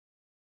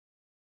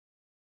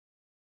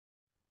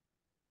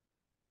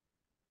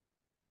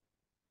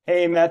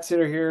Hey, Matt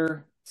Sitter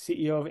here,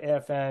 CEO of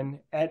AFN.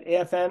 At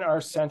AFN,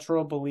 our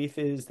central belief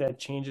is that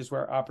change is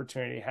where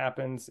opportunity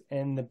happens,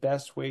 and the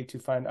best way to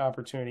find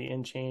opportunity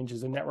in change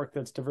is a network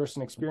that's diverse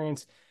in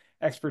experience,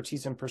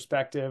 expertise, and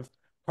perspective.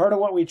 Part of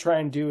what we try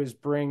and do is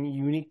bring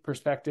unique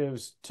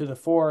perspectives to the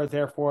fore,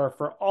 therefore,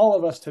 for all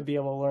of us to be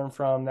able to learn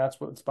from.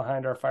 That's what's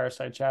behind our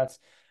fireside chats.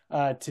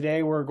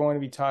 Today, we're going to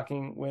be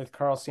talking with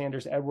Carl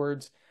Sanders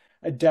Edwards,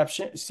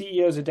 Adeption,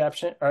 CEO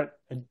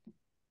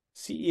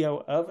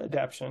of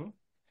Adeption,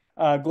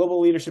 global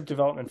leadership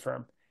development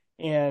firm.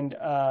 And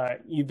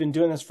you've been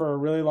doing this for a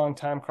really long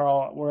time,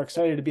 Carl. We're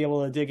excited to be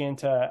able to dig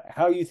into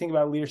how you think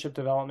about leadership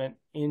development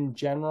in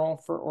general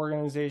for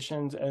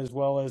organizations, as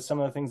well as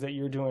some of the things that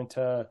you're doing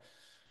to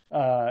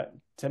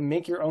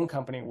make your own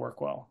company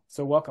work well.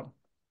 So welcome.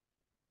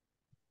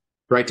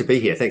 Great to be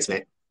here. Thanks,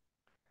 Matt.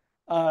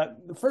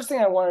 The first thing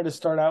I wanted to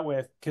start out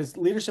with, because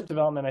leadership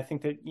development, I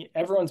think that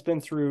everyone's been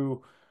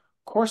through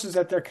courses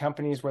at their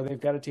companies where they've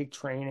got to take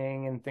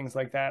training and things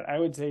like that. I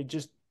would say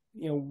just,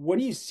 what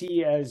do you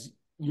see as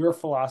your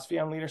philosophy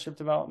on leadership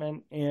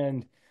development?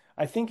 And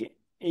I think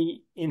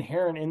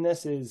inherent in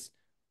this is,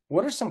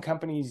 what are some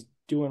companies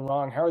doing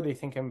wrong? How are they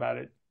thinking about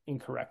it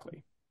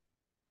incorrectly?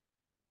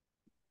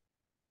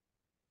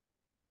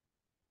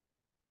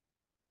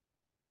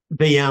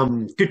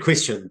 The good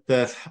question.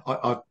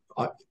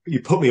 You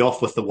put me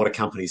off with the what a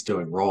company's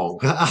doing wrong.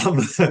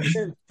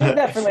 Save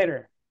that for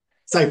later.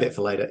 Save that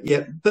for later.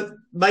 Yeah, but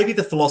maybe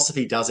the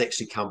philosophy does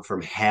actually come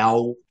from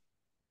how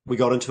we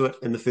got into it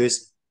in the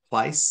first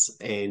place,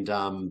 and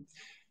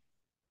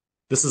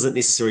this isn't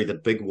necessarily the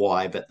big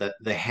why, but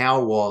the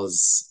how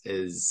is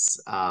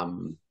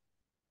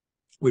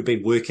we've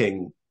been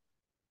working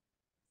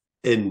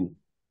in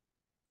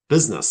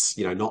business,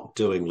 not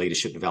doing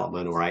leadership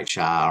development or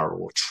HR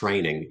or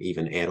training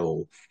even at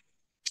all,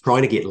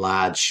 trying to get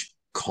large,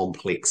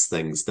 complex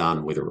things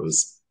done, whether it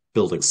was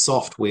building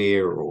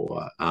software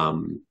or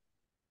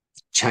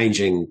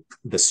changing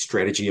the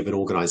strategy of an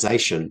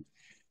organization.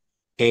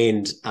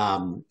 And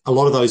a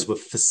lot of those were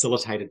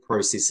facilitated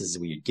processes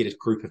where you'd get a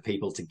group of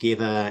people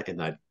together and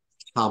they'd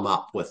come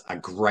up with a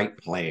great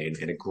plan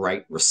and a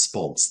great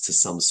response to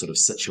some sort of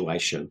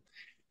situation.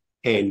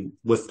 And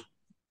with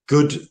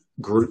good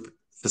group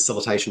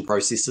facilitation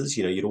processes,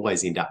 you'd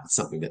always end up with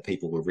something that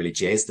people were really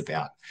jazzed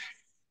about.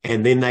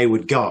 And then they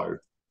would go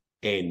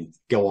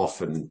off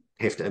and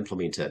have to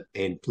implement it.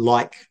 And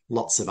like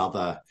lots of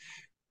other,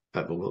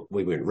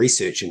 we weren't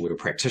researching, we were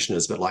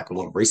practitioners, but like a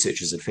lot of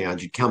researchers had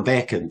found, you'd come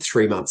back in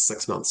 3 months,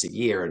 6 months, a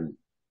year, and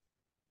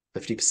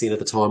 50% of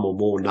the time or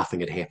more,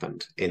 nothing had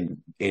happened.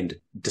 And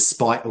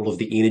despite all of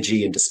the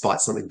energy and despite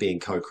something being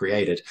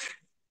co-created,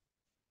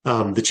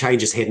 the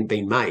changes hadn't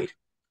been made.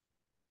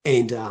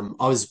 And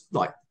I was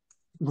like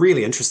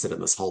really interested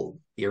in this whole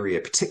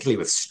area, particularly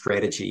with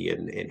strategy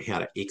and how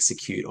to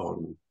execute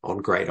on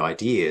great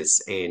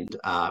ideas, and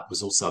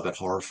was also a bit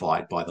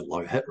horrified by the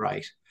low hit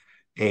rate.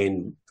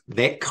 And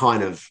that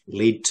kind of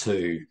led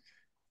to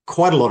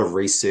quite a lot of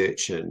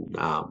research and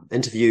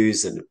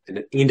interviews, and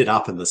it ended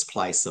up in this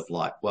place of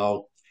like,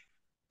 well,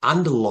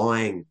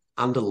 underlying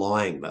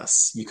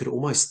this, you could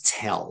almost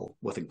tell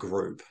with a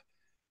group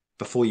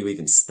before you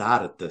even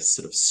started this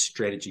sort of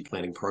strategy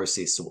planning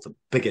process or the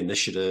big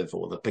initiative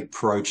or the big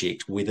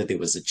project, whether there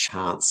was a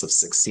chance of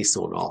success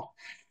or not.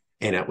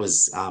 And it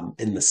was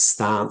in the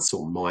stance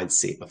or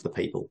mindset of the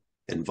people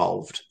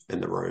involved in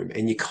the room.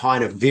 And you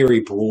kind of very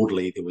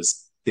broadly, there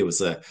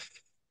was a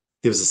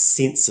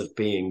sense of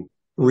being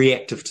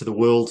reactive to the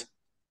world,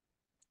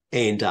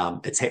 and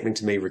it's happening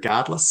to me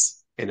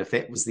regardless. And if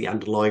that was the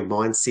underlying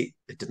mindset,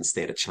 it didn't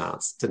stand a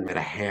chance. It didn't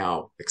matter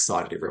how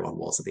excited everyone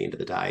was at the end of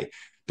the day.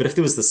 But if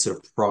there was this sort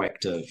of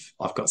proactive,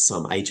 I've got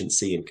some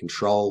agency and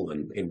control,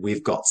 and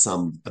we've got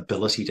some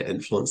ability to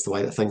influence the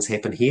way that things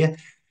happen here,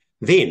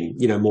 then,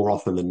 more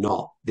often than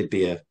not, there'd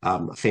be a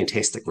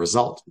fantastic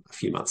result a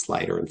few months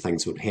later, and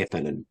things would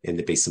happen, and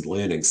there'd be some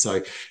learning.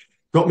 So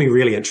got me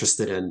really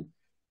interested in,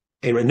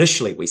 and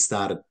initially we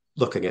started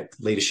looking at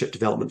leadership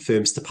development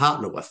firms to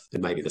partner with.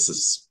 And maybe this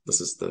is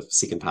the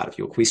second part of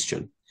your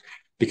question,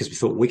 because we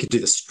thought we could do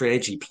the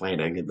strategy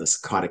planning and this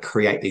kind of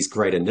create these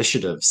great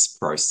initiatives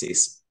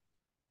process,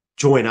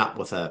 join up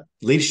with a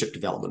leadership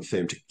development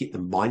firm to get the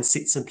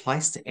mindsets in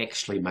place to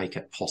actually make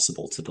it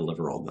possible to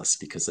deliver on this,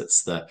 because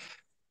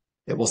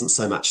it wasn't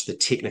so much the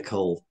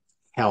technical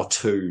how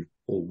to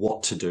or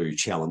what to do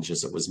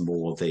challenges. It was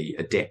more the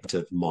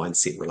adaptive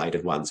mindset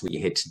related ones where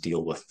you had to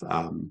deal with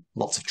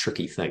lots of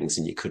tricky things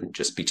and you couldn't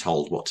just be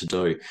told what to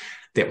do.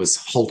 That was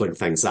holding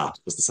things up,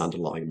 was this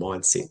underlying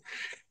mindset.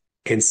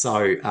 And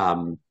so,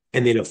 and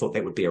then I thought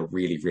that would be a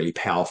really, really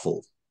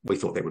powerful we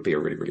thought that would be a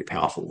really, really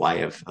powerful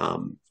way of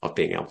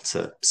being able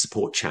to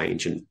support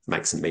change and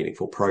make some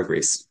meaningful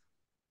progress.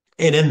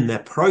 And in the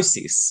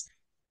process,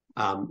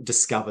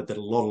 discovered that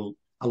a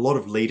lot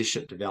of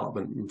leadership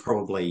development, and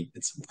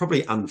it's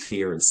probably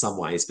unfair in some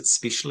ways, but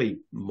especially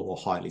more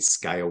highly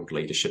scaled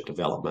leadership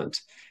development,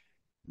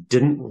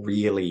 didn't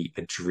really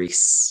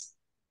address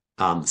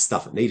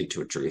stuff it needed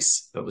to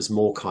address. It was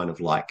more kind of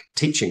like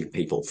teaching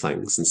people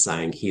things and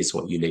saying, here's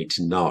what you need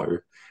to know,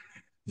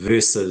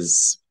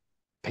 versus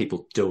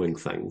people doing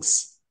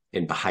things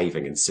and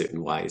behaving in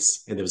certain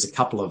ways. And there was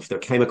there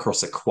came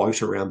across a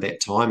quote around that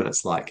time, and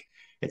it's like,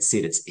 it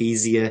said, it's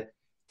easier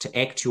to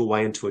act your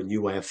way into a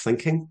new way of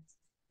thinking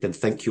than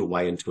think your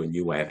way into a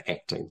new way of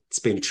acting. It's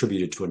been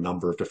attributed to a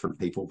number of different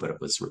people, but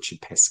it was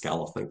Richard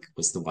Pascal, I think,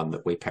 was the one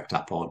that we picked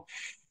up on.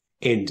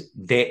 And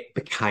that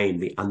became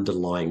the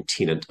underlying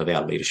tenet of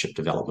our leadership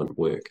development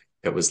work.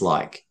 It was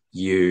like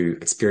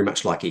it's very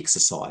much like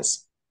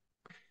exercise.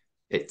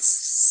 It's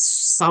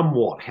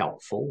somewhat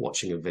helpful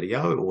watching a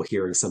video or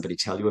hearing somebody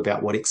tell you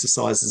about what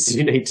exercises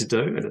you need to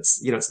do. And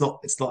it's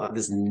not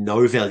there's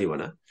no value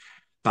in it.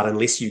 But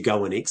unless you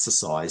go and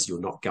exercise, you're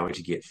not going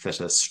to get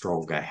fitter,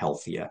 stronger,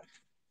 healthier.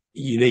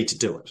 You need to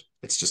do it.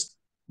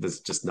 There's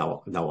just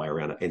no way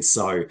around it. And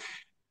so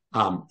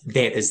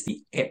that is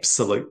the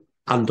absolute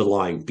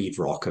underlying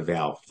bedrock of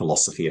our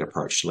philosophy and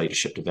approach to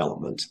leadership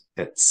development.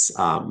 It's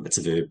a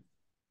verb.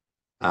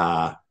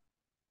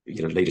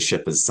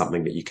 Leadership is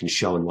something that you can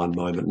show in one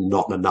moment and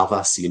not in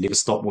another, so you never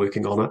stop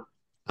working on it.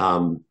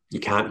 You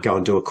can't go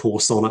and do a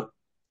course on it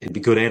and be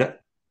good at it.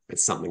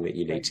 It's something that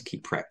you need to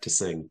keep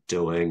practicing,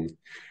 doing.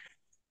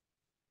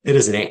 It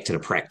is an act and a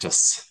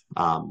practice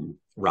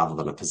rather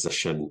than a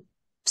position,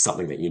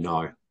 something that you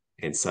know.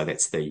 And so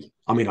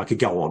I could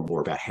go on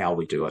more about how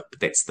we do it, but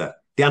that's the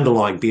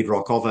underlying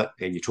bedrock of it.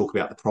 And you talk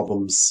about the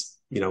problems,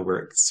 where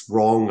it's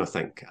wrong. I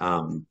think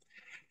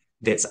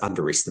that's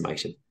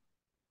underestimated.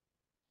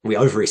 We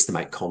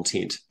overestimate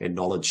content and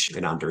knowledge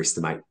and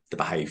underestimate the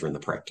behavior and the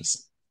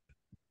practice.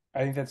 I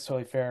think that's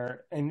totally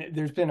fair. And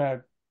there's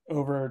been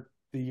over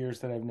the years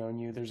that I've known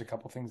you, there's a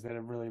couple things that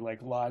have really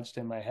like lodged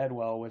in my head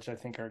well, which I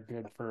think are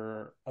good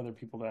for other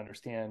people to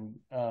understand.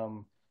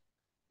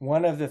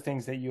 One of the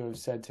things that you have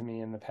said to me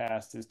in the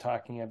past is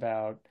talking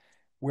about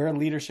where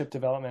leadership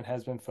development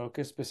has been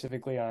focused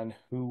specifically on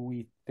who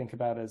we think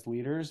about as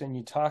leaders. And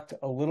you talked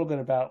a little bit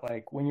about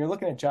like when you're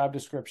looking at job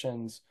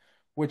descriptions,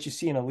 what you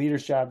see in a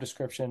leader's job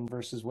description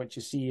versus what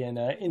you see in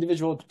an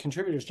individual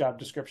contributor's job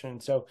description.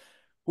 So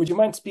would you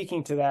mind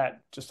speaking to that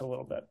just a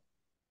little bit?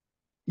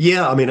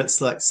 Yeah, I mean,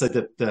 it's like, so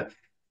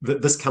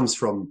this comes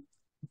from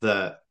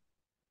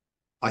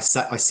I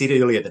said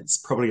earlier that it's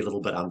probably a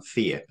little bit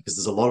unfair because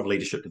there's a lot of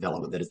leadership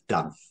development that is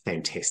done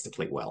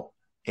fantastically well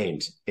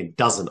and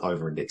doesn't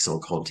over-index on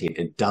content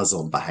and does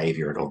on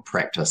behavior and on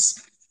practice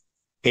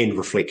and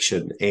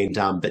reflection,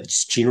 but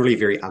it's generally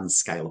very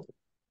unscalable.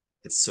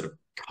 It's sort of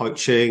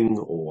coaching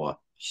or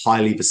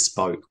highly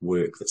bespoke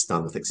work that's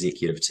done with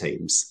executive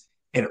teams,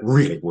 and it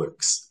really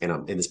works.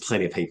 And there's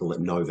plenty of people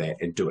that know that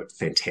and do it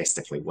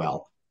fantastically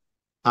well.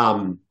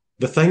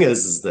 The thing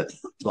is that,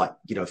 like,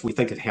 if we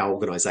think of how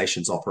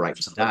organizations operate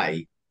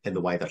today and the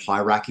way that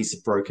hierarchies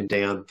have broken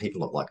down,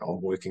 people are like,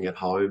 I'm working at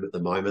home at the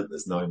moment.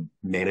 There's no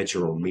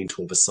manager or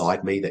mentor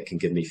beside me that can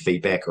give me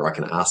feedback, or I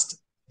can ask,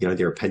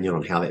 their opinion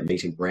on how that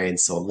meeting ran.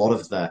 So a lot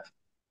of the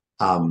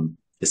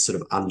sort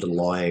of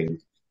underlying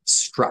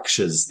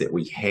structures that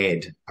we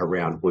had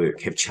around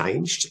work have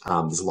changed.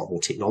 There's a lot more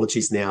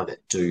technologies now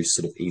that do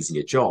sort of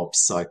easier jobs.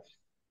 So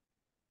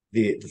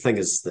the thing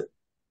is that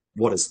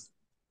what is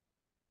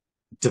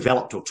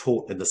developed or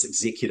taught in this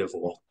executive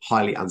or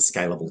highly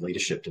unscalable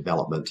leadership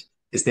development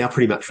is now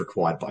pretty much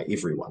required by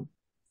everyone.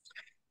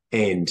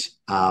 And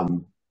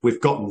we've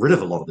gotten rid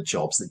of a lot of the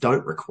jobs that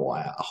don't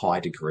require a high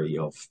degree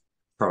of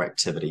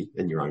proactivity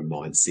in your own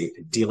mindset,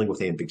 dealing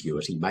with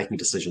ambiguity, making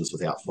decisions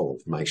without full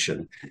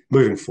information,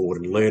 moving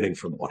forward and learning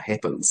from what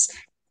happens.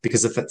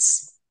 Because if it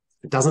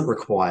doesn't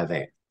require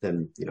that,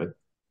 then,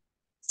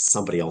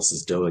 somebody else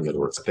is doing it,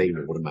 or it's been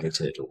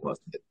automated, or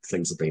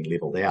things have been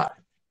leveled out.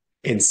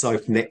 And so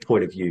from that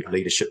point of view,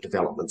 leadership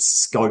development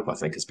scope, I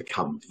think, has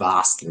become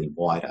vastly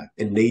wider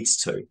and needs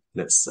to. And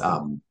it's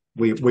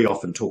we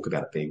often talk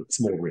about it being,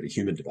 it's more really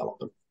human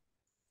development,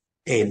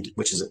 and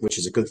which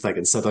is a good thing.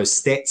 And so those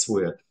stats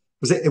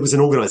it was an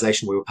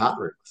organization we were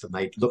partnering with, and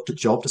they looked at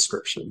job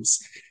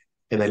descriptions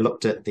and they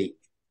looked at the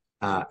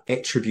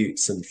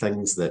attributes and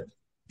things that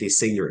their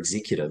senior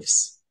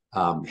executives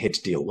had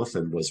to deal with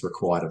and was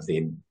required of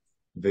them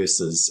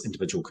versus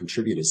individual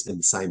contributors in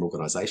the same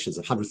organizations,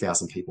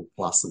 100,000 people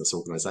plus in this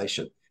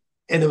organization.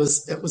 And it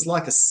was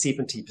like a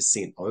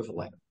 70%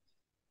 overlap.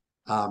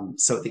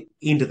 So at the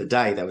end of the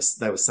day,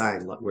 they were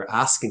saying, like, we're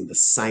asking the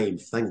same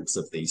things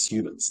of these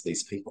humans,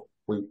 these people.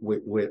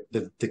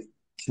 The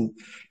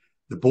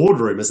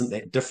boardroom isn't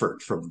that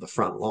different from the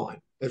front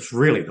line. It's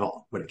really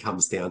not when it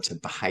comes down to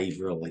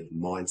behaviorally,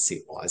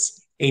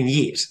 mindset-wise. And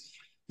yet,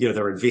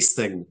 they're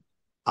investing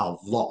a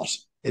lot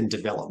in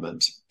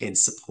development and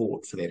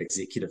support for that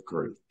executive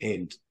group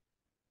and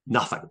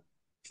nothing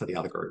for the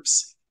other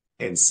groups.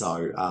 And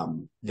so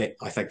that,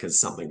 I think, is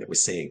something that we're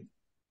seeing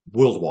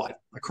worldwide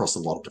across a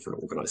lot of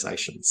different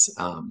organizations.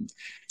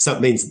 So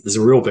it means there's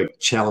a real big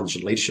challenge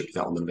in leadership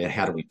development about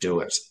how do we do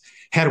it?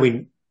 How do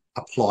we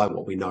apply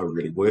what we know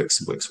really works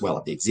and works well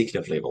at the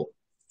executive level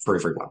for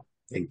everyone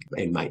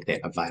and make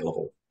that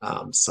available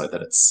so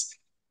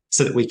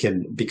that we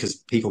can, because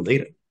people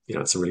need it.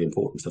 it's really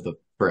important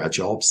for our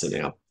jobs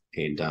and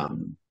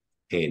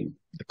the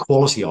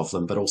quality of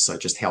them, but also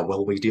just how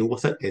well we deal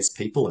with it as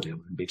people and our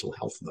mental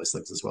health and those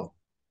things as well.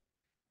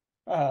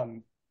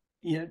 Um,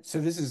 yeah, so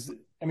this is,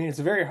 I mean, it's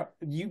a very,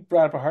 you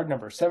brought up a hard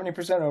number,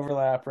 70%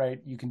 overlap, right?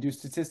 You can do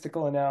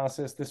statistical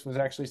analysis. This was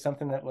actually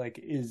something that like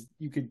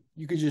you could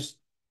just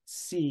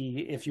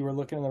see if you were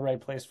looking in the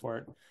right place for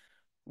it.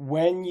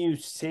 When you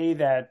say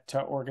that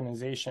to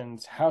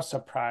organizations, how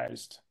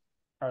surprised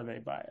are they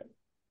by it?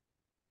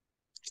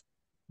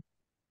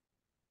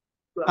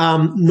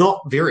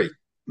 Not very,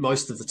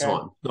 most of the Okay.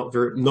 time.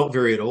 Not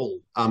very at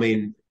all. I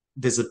mean,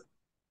 there's a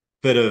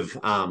bit of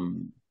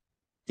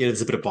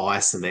there's a bit of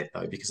bias in that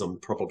though, because I'm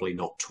probably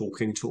not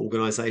talking to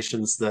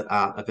organizations that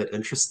are a bit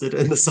interested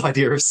in this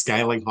idea of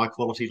scaling high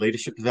quality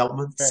leadership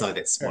development. Fair, So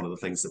that's one fair. of the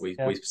things that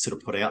Yeah. we sort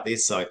of put out there.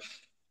 So,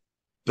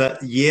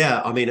 but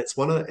yeah, I mean, it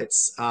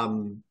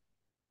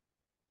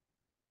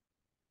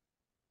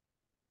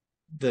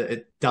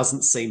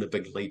doesn't seem a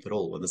big leap at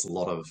all, and there's a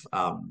lot of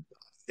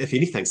if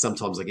anything,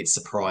 sometimes I get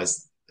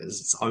surprised as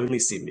it's only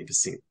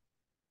 70%.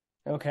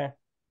 Okay.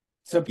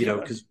 So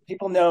Because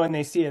people know and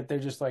they see it, they're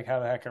just like, how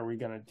the heck are we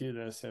going to do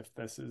this if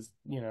this is,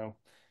 do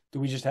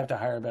we just have to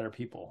hire better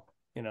people?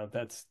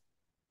 That's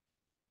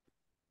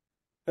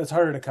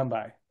harder to come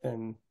by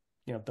than,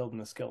 building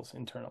the skills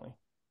internally.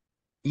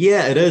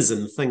 yeah, it is,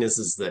 and the thing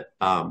is that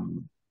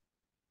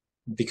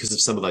because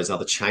of some of those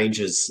other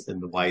changes in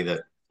the way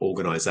that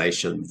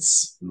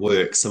organizations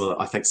work,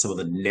 I think some of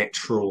the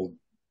natural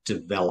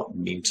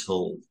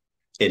developmental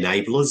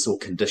enablers or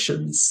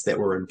conditions that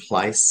were in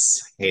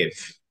place have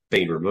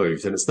been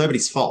removed, and it's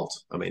nobody's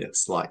fault. I mean,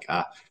 it's like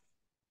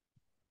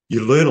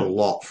you learn a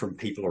lot from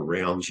people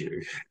around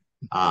you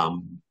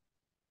um,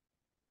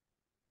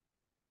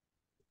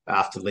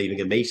 after leaving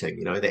a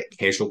meeting. That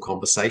casual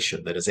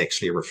conversation that is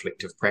actually a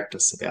reflective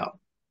practice about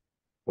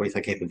what do you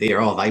think happened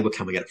there? Oh, they were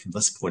coming at it from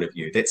this point of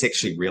view. That's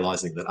actually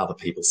realizing that other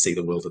people see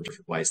the world in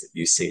different ways that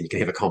you see. And you can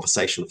have a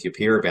conversation with your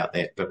peer about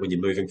that. But when you're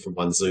moving from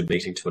one Zoom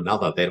meeting to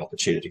another, that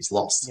opportunity is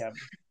lost. Yeah.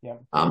 Yeah.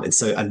 And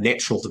so a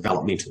natural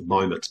developmental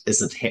moment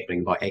isn't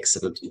happening by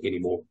accident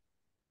anymore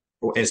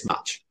or as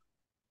much.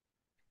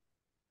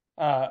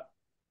 Uh,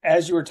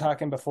 as you were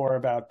talking before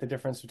about the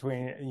difference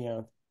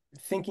between,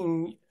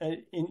 thinking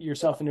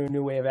yourself into a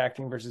new way of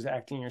acting versus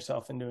acting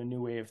yourself into a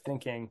new way of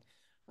thinking.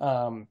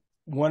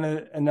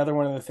 Another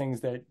one of the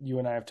things that you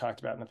and I have talked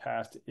about in the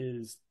past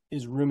is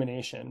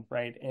rumination,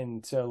 right?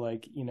 And so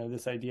like,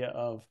 this idea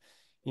of,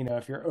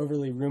 if you're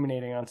overly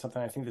ruminating on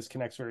something, I think this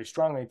connects very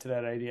strongly to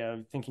that idea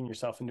of thinking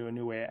yourself into a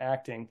new way of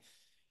acting.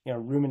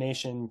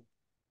 Rumination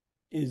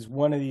is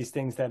one of these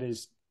things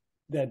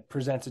that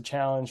presents a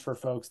challenge for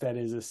folks that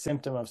is a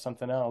symptom of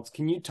something else.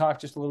 Can you talk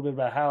just a little bit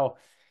about how,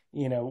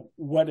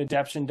 what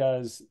Adeption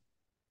does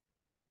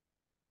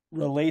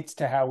relates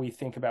to how we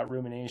think about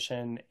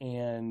rumination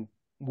and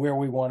where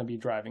we want to be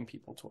driving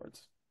people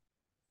towards?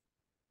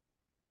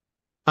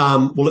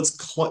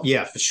 Well,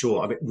 yeah, for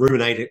sure. I mean,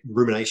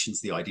 rumination's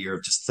the idea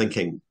of just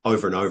thinking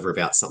over and over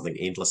about something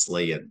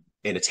endlessly and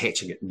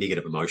attaching it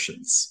negative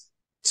emotions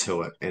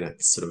to it. And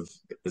it sort of,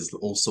 there's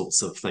all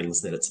sorts of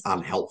things that it's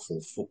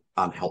unhelpful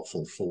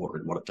for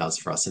and what it does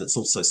for us. And it's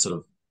also sort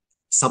of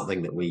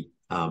something that we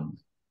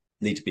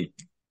need to be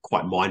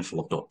quite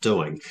mindful of not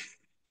doing.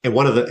 And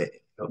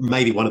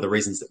maybe one of the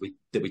reasons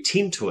that we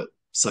tend to it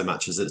so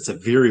much is that it's a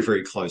very,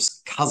 very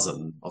close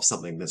cousin of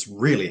something that's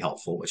really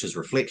helpful, which is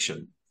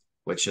reflection,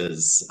 which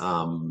is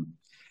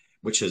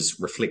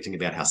reflecting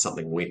about how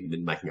something went and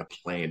then making a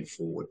plan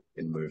forward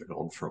and moving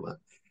on from it.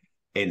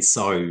 And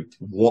so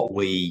what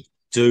we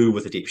do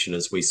with Adeption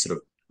is we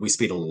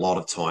spend a lot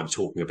of time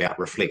talking about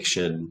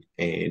reflection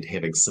and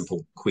having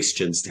simple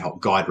questions to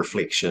help guide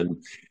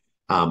reflection,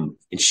 and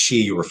share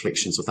your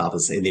reflections with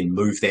others, and then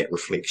move that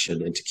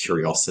reflection into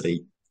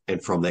curiosity.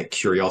 And from that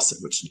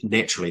curiosity, which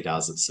naturally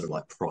does, it sort of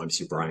like primes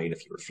your brain.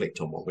 If you reflect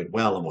on what went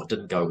well and what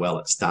didn't go well,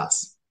 it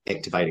starts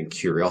activating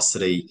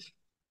curiosity.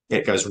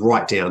 It goes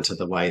right down to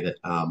the way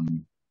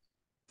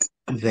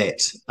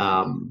that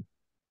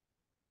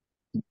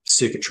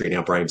circuitry in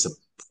our brains are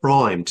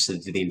primed to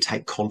then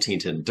take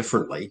content in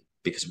differently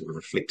because we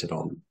reflected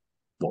on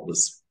what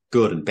was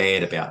good and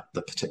bad about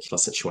the particular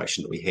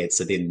situation that we had.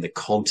 So then the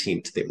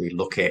content that we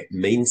look at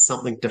means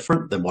something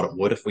different than what it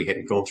would if we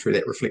hadn't gone through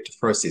that reflective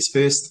process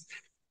first.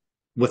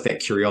 With that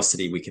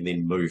curiosity, we can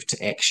then move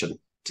to action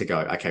to go,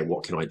 okay,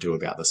 what can I do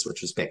about this?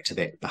 Which is back to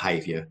that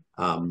behavior.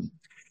 And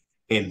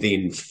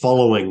then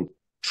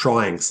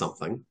trying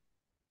something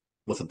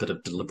with a bit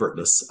of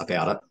deliberateness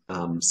about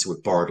it. So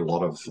we've borrowed a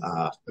lot of,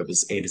 it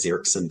was Anders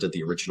Ericsson did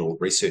the original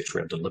research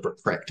around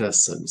deliberate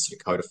practice and sort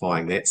of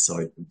codifying that.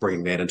 So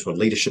bringing that into a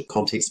leadership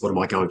context, what am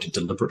I going to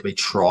deliberately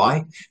try?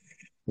 I'm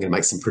going to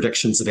make some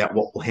predictions about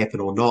what will happen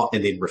or not,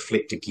 and then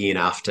reflect again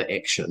after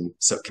action.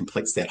 So it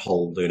completes that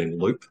whole learning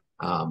loop.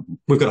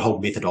 We've got a whole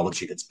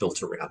methodology that's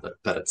built around it,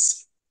 but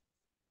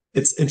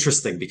it's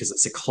interesting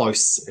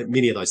because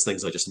many of those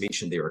things I just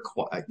mentioned there are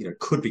quite,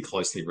 could be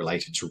closely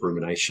related to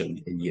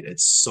rumination, and yet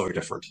it's so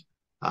different.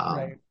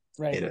 Right. And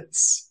Right.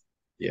 it's,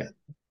 yeah.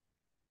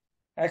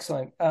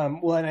 Excellent.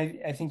 Well, and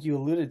I think you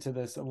alluded to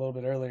this a little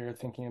bit earlier,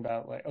 thinking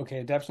about like, okay,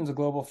 Adeption's a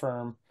global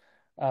firm.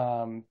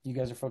 You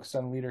guys are focused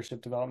on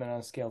leadership development on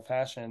a scale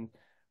fashion,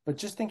 but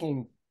just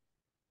thinking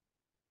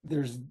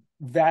there's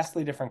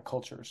vastly different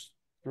cultures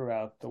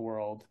throughout the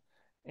world.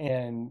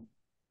 And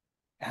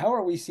how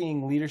are we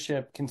seeing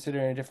leadership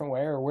considered in a different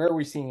way, or where are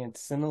we seeing it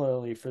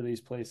similarly for these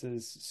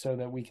places so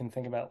that we can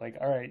think about like,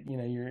 all right,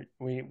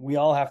 we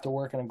all have to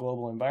work in a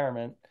global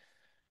environment.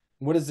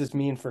 What does this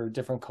mean for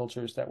different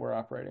cultures that we're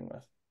operating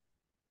with?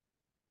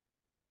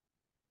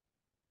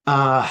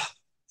 Uh,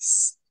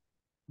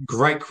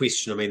 Great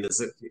question. I mean,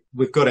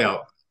 we've got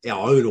our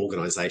own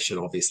organization,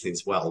 obviously,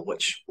 as well,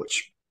 which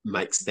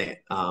makes that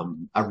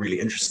a really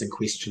interesting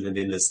question. And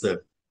then there's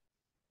the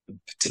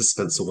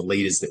participants or the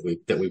leaders that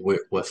we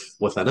work with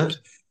within it.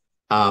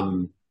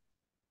 Um,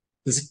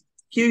 there's a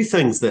few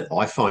things that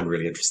I find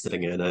really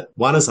interesting in it.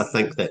 One is I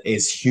think that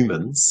as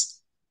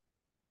humans,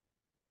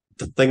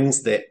 the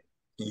things that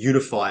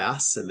unify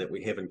us and that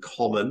we have in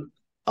common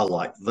are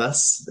like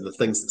this, and the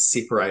things that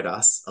separate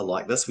us are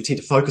like this. We tend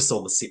to focus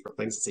on the separate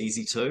things. It's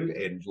easy to,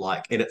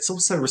 and it's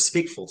also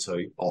respectful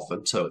to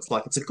often too. It's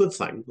like it's a good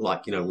thing.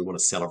 Like, we want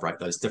to celebrate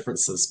those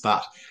differences,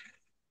 but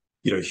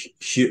you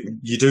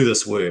do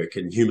this work,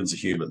 and humans are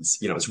humans.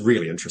 It's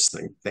really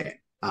interesting that.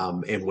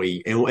 And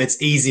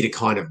it's easy to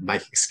kind of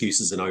make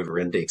excuses and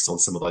over-index on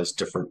some of those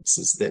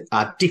differences that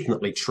are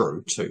definitely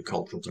true to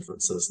cultural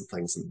differences and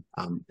things,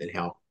 and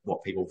how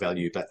what people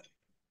value. But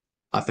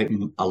I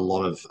think a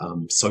lot of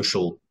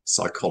social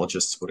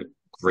psychologists would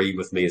agree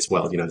with me as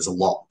well. There's a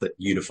lot that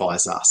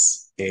unifies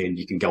us, and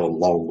you can go a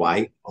long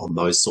way on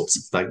those sorts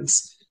of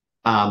things.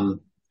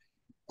 Um,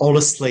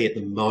 Honestly, at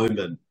the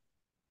moment,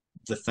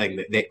 the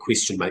thing that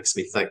question makes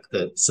me think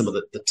that some of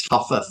the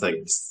tougher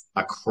things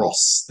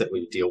across that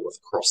we deal with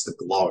across the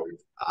globe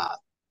are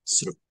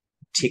sort of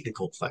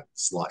technical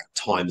things like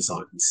time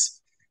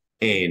zones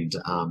and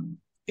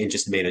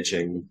just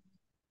managing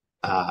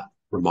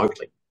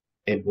remotely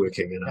and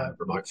working in a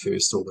remote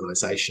first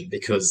organization,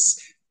 because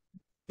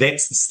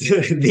that's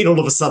then all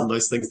of a sudden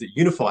those things that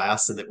unify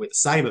us and that we're the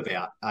same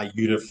about are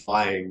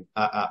unifying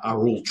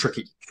are all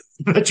tricky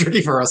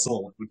tricky for us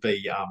all. It would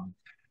be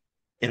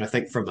and I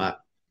think from a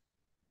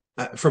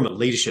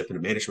leadership and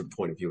a management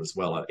point of view as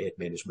well, at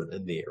management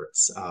in there,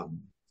 it's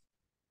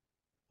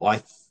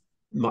I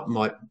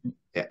my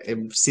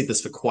I've said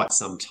this for quite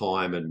some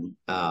time,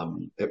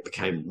 and it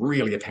became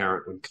really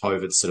apparent when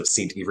COVID sort of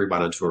sent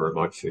everyone into a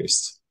remote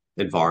first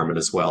environment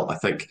as well. I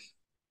think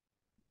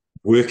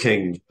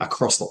working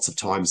across lots of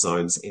time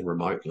zones and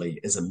remotely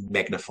is a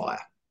magnifier.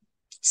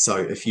 So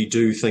if you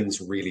do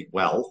things really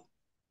well,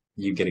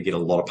 you're going to get a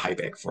lot of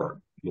payback for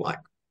it. Like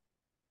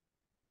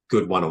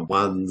good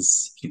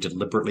one-on-ones, if you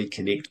deliberately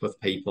connect with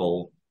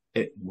people,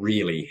 it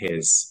really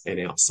has an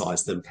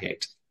outsized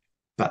impact.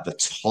 But the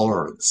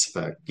tolerance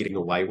for getting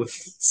away with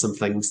some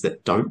things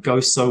that don't go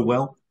so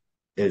well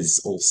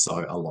is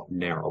also a lot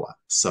narrower.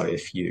 So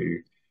if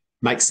you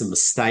make some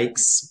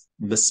mistakes,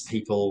 miss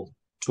people,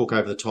 talk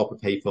over the top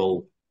of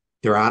people,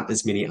 there aren't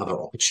as many other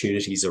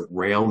opportunities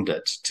around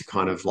it to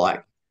kind of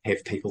like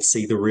have people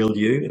see the real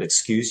you and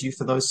excuse you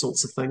for those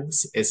sorts of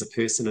things as a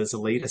person, as a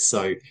leader.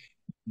 So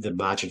the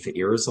margin for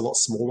error is a lot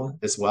smaller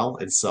as well.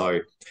 And so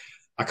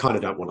I kind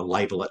of don't want to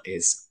label it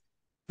as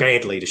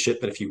bad leadership,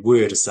 but if you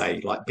were to say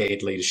like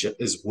bad leadership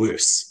is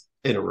worse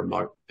in a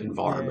remote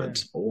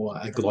environment or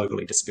a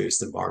globally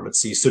dispersed environment,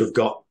 so you sort of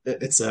got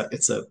it's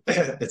a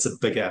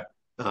bigger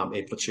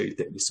amplitude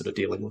that you're sort of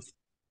dealing with.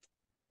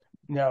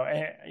 No,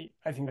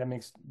 I think that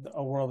makes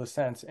a world of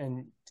sense.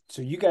 And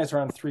so you guys are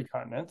on three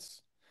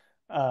continents,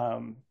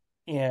 um,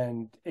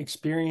 and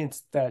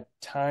experience that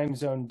time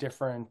zone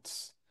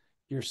difference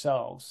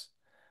yourselves.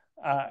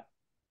 Uh,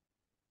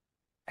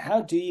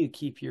 how do you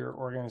keep your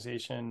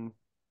organization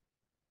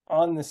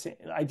on the same?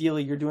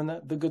 Ideally, you're doing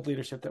the good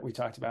leadership that we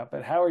talked about,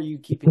 but how are you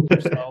keeping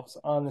yourselves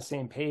on the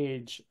same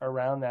page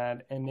around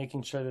that and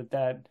making sure that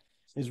that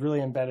is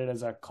really embedded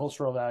as a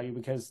cultural value?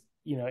 Because,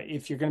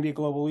 if you're going to be a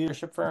global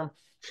leadership firm,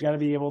 you got to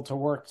be able to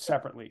work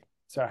separately.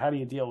 So how do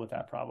you deal with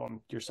that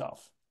problem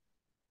yourself?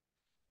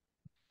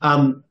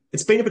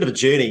 It's been a bit of a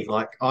journey.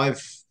 Like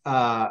I've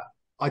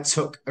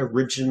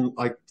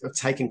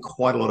taken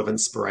quite a lot of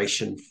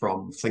inspiration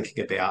from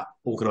thinking about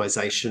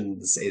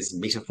organizations as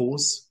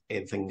metaphors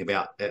and thinking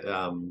about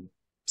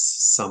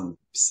some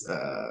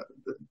uh,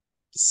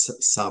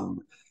 some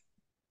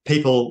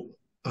people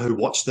who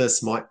watch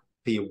this might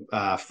be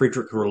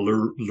Frederick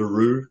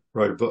LaRue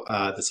wrote a book,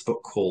 this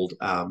book called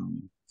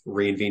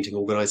Reinventing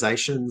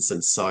Organizations,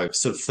 and so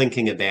sort of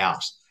thinking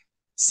about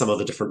some of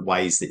the different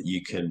ways that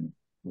you can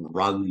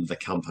run the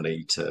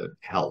company to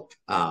help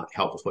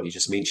with what you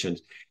just mentioned.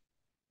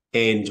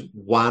 And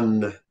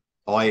one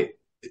I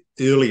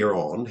earlier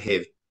on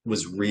have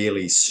was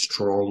really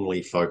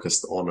strongly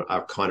focused on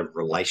a kind of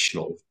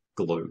relational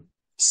glue.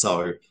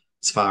 So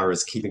as far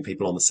as keeping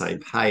people on the same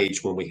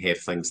page, when we have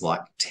things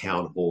like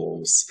town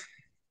halls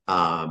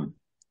um,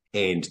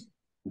 and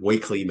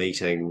weekly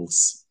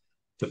meetings,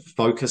 the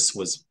focus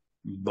was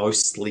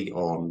mostly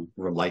on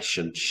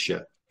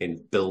relationship and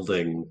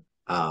building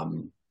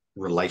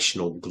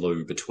relational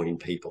glue between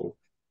people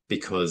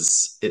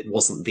because it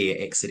wasn't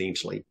there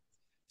accidentally.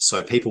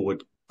 So people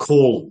would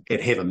call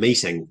and have a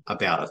meeting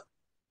about a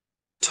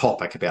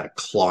topic, about a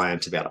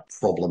client, about a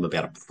problem,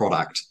 about a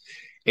product,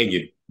 and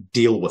you'd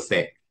deal with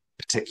that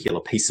particular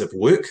piece of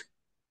work,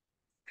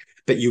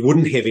 but you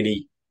wouldn't have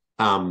any,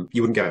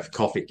 you wouldn't go have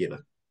coffee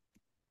together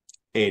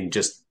and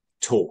just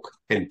talk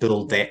and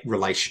build that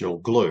relational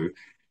glue.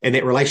 And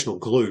that relational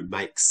glue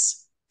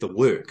makes the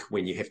work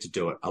when you have to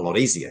do it a lot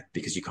easier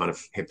because you kind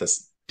of have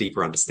this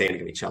deeper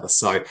understanding of each other.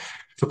 So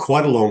for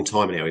quite a long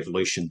time in our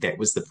evolution, that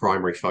was the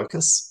primary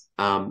focus.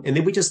 And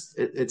then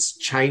it's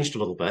changed a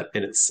little bit,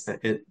 and it's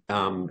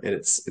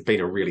been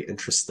a really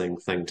interesting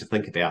thing to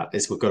think about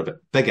as we've got a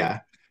bit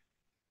bigger.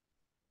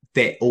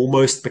 That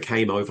almost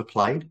became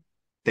overplayed,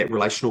 that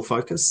relational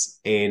focus,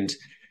 and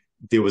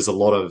there was a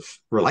lot of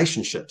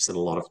relationships and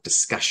a lot of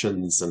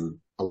discussions and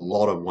a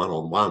lot of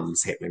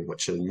one-on-ones happening,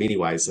 which in many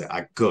ways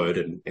are good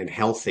and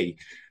healthy,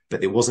 but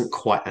there wasn't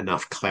quite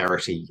enough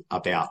clarity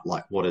about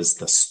like what is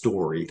the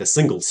story, the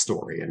single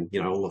story. And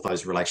all of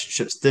those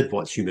relationships did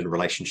what human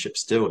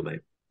relationships do, and they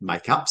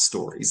make up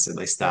stories and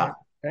they start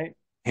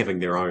having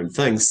their own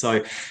things.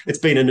 So it's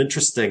been an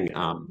interesting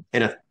and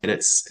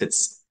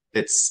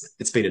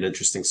it's been an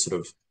interesting sort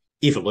of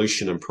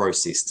evolution and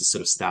process to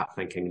sort of start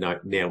thinking, no,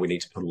 now we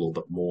need to put a little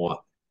bit more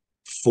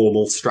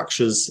formal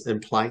structures in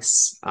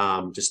place,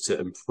 just to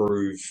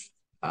improve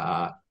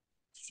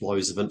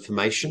flows of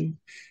information.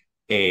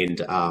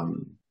 And I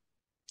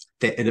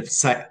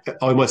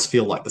almost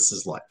feel like this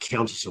is like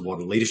counter to what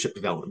a leadership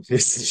development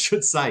person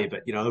should say,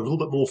 but a little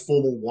bit more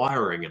formal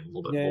wiring and a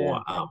little bit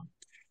more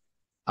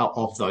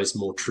of those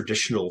more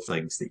traditional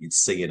things that you'd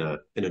see in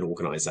an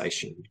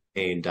organization,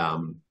 and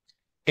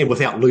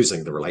without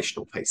losing the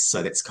relational piece.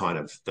 So that's kind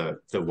of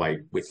the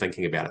way we're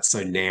thinking about it.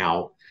 So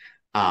now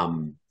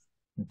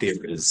there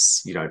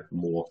is,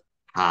 more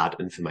hard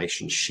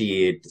information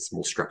shared, there's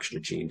more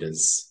structured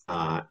agendas,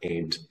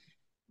 and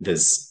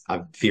there's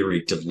a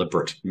very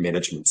deliberate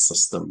management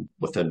system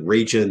within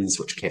regions,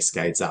 which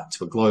cascades up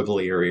to a global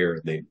area,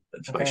 and then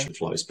information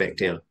flows back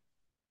down.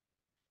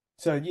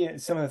 So yeah,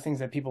 some of the things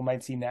that people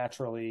might see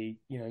naturally,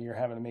 you're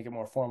having to make it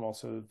more formal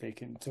so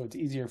it's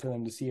easier for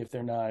them to see if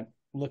they're not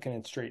looking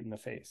it straight in the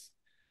face.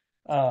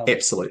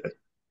 Absolutely.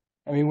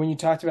 I mean, when you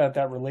talked about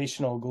that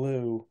relational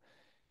glue,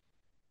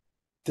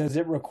 does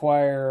it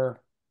require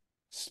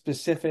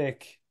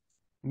specific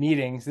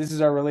meetings? This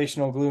is our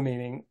relational glue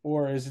meeting,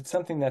 or is it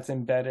something that's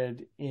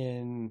embedded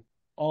in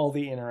all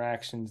the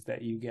interactions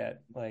that you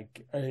get,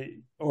 like,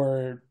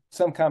 or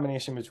some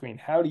combination between?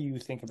 How do you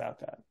think about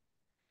that?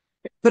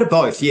 Bit of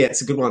both, yeah.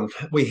 It's a good one.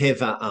 We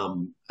have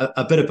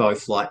a bit of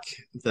both. Like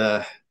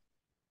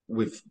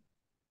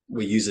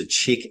we use a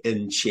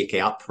check-in,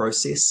 check-out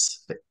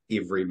process for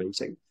every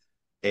meeting,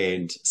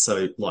 and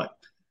so like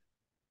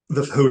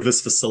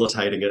whoever's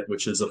facilitating it,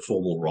 which is a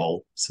formal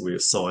role, so we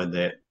assign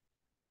that,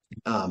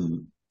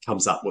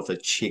 comes up with a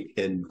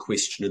check-in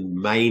question, and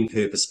the main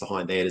purpose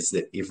behind that is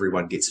that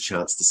everyone gets a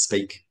chance to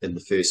speak in the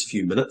first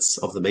few minutes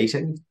of the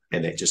meeting,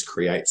 and that just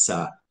creates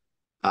a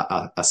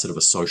sort of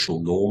a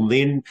social norm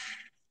then.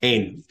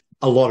 And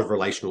a lot of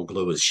relational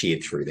glue is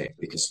shared through that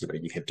because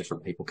you have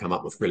different people come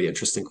up with really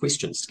interesting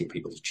questions to get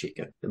people to check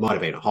in. It might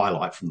have been a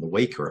highlight from the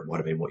week, or it might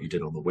have been what you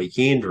did on the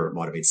weekend, or it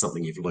might have been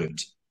something you've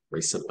learned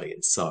recently.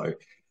 And so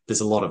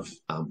there's a lot of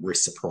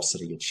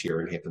reciprocity and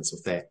sharing happens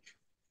with that.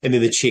 And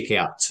then the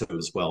checkout too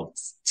as well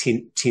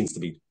tends to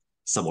be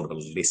somewhat of a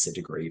lesser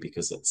degree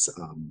because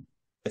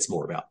it's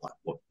more about like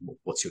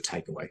what's your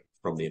takeaway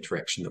from the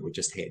interaction that we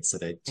just had. So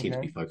they tend to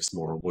be focused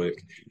more on work.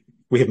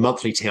 We have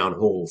monthly town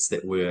halls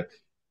that were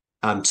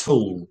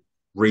until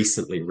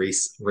recently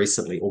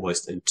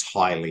almost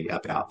entirely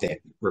about that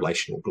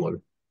relational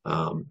glue,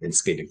 and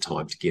spending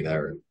time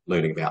together and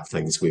learning about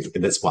things.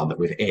 And that's one that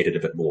we've added a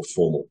bit more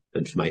formal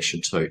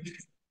information to.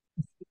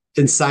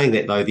 In saying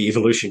that, though, the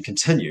evolution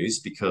continues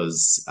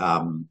because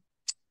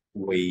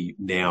we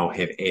now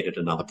have added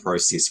another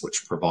process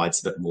which provides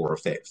a bit more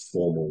of that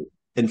formal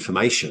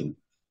information,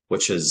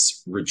 which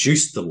has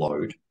reduced the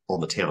load on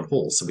the town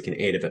hall, so we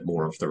can add a bit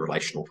more of the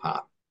relational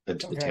part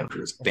into the town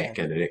halls back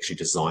in and actually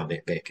design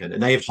that back in.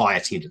 And they have high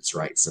attendance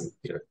rates, and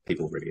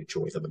people really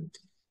enjoy them,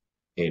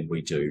 and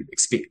we do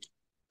expect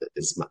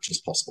as much as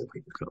possible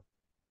people come.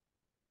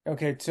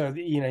 Okay, so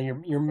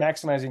you're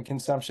maximizing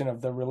consumption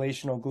of the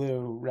relational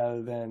glue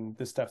rather than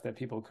the stuff that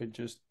people could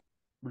just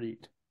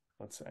read,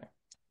 let's say.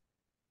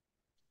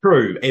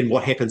 True. And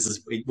what happens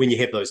is when you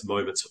have those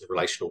moments with the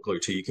relational glue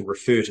too, you can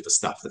refer to the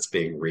stuff that's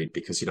being read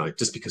because,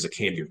 just because it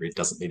can be read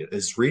doesn't mean it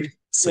is read.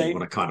 So you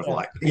want to kind of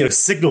like,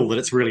 signal that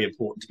it's really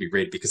important to be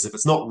read, because if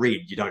it's not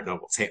read, you don't know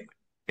what's happening.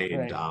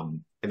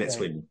 And that's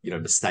when,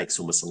 mistakes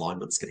or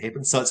misalignments can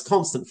happen. So it's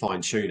constant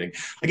fine tuning.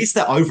 I guess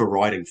the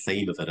overriding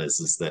theme of it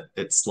is that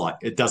it's like,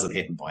 it doesn't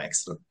happen by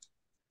accident,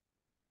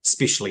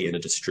 especially in a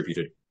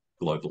distributed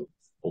global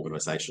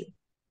organization.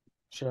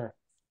 Sure.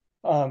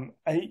 Going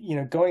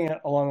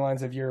along the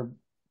lines of your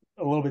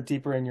a little bit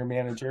deeper in your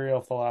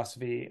managerial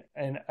philosophy.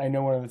 And I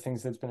know one of the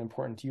things that's been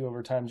important to you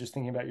over time, just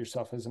thinking about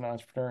yourself as an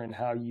entrepreneur and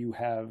how you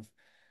have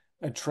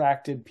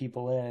attracted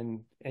people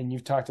in, and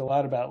you've talked a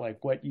lot about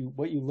like what you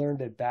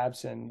learned at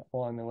Babson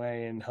along the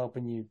way and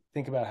helping you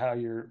think about how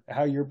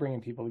you're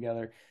bringing people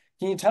together.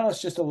 Can you tell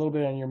us just a little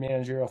bit on your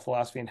managerial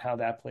philosophy and how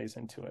that plays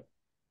into it?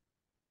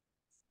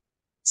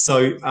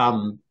 So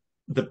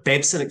the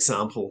Babson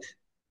example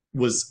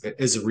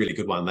is a really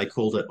good one. They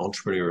called it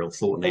entrepreneurial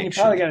thought And in you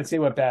probably action. got to say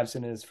what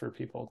Babson is for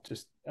people.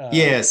 Just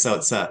Yeah, so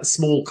it's a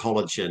small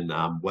college in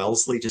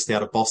Wellesley, just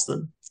out of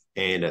Boston,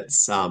 and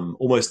it's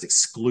almost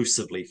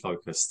exclusively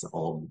focused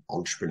on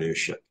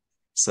entrepreneurship.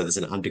 So there's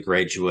an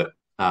undergraduate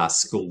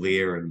school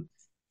there, and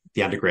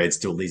the undergrads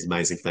do all these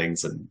amazing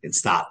things and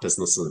start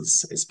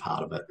businesses as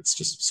part of it. It's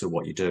just sort of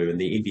what you do. And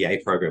the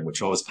MBA program,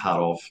 which I was part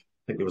of,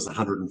 I think there was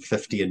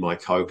 150 in my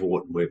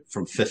cohort, and we're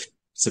from 50,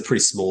 so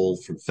pretty small,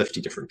 from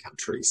 50 different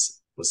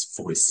countries. It was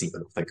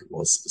 47, I think it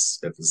was.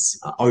 It was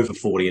over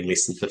 40 in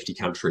less than 50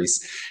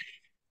 countries.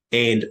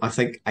 And I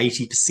think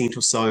 80%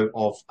 or so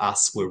of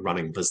us were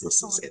running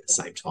businesses at the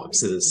same time.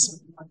 So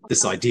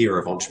this idea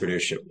of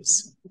entrepreneurship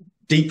was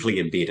deeply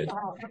embedded.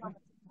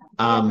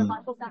 Um,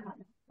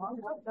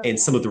 and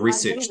some of the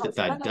research that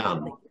they'd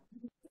done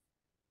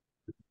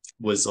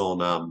was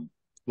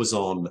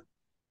on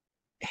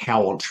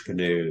how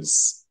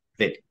entrepreneurs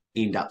that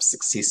end up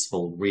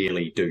successful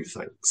really do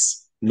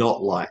things,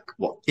 not like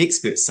what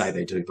experts say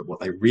they do, but what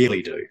they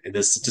really do. And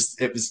it's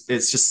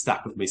just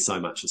stuck with me so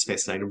much. It's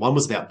fascinating. One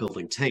was about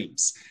building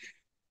teams.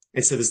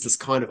 And so there's this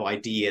kind of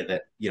idea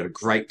that,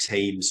 great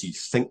teams, you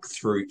think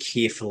through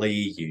carefully,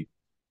 you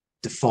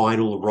define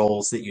all the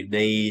roles that you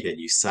need, and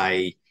you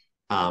say,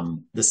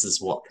 this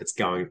is what it's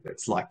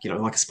like,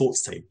 like a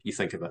sports team. You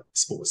think of a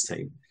sports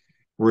team.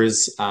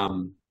 Whereas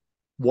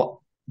what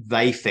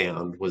they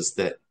found was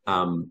that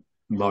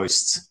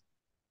most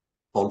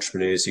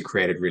entrepreneurs who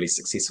created really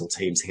successful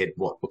teams had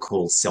what were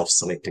called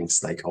self-selecting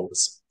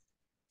stakeholders.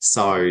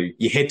 So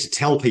you had to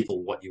tell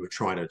people what you were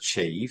trying to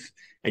achieve,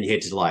 and you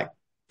had to like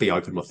be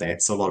open with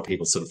that. So a lot of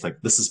people sort of think,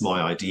 this is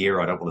my idea.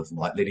 I don't want to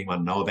like let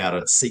anyone know about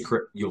it. It's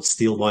secret. You'll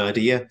steal my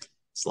idea.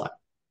 It's like,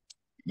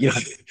 you know,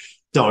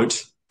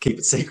 don't keep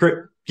it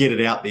secret. Get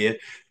it out there.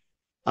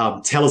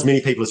 Tell as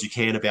many people as you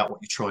can about what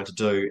you're trying to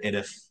do. And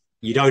if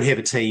you don't have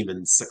a team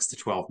in 6 to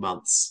 12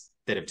 months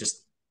that are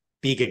just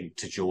begging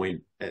to join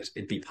it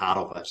and be part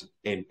of it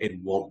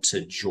and want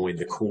to join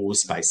the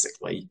cause,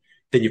 basically,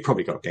 then you've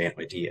probably got a bad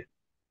idea.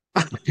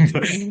 And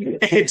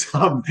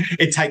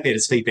take that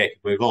as feedback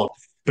and move on.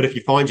 But if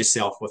you find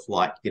yourself with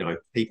like,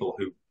 people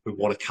who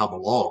want to come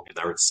along and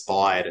they're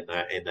inspired and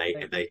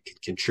they can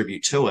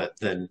contribute to it,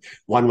 then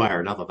one way or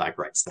another they're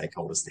great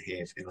stakeholders to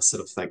have. And I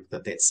sort of think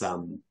that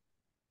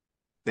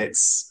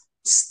that's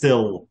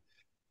still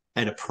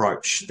an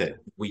approach that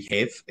we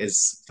have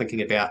as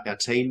thinking about our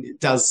team. It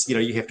does,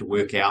 you have to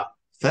work out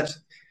fit.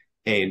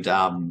 And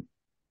a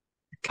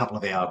couple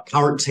of our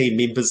current team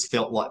members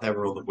felt like they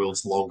were on the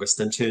world's longest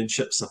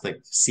internships. I think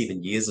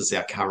 7 years is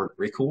our current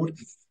record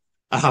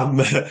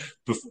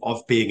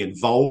of being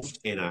involved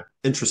and an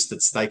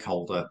interested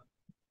stakeholder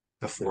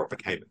before it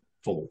became a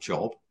full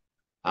job.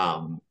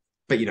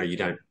 But you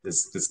don't.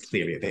 There's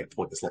clearly at that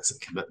point there's lots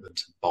of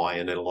commitment,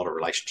 buy-in, and a lot of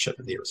relationship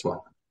in there as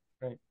well.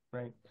 Right,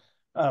 right.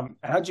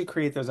 How'd you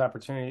create those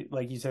opportunities?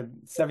 Like you said,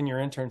 7-year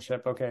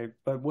internship. Okay,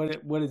 but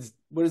what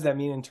does that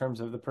mean in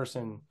terms of the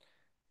person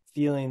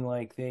feeling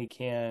like they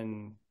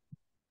can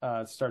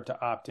start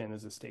to opt in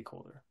as a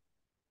stakeholder?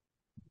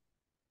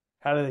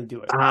 How do they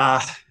do it?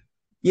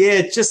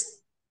 Yeah, just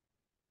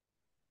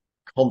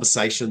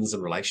conversations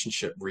and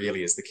relationship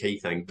really is the key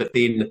thing. But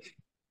then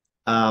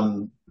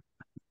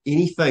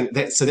anything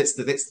that's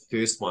the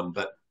first one,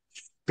 but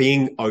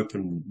being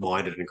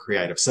open-minded and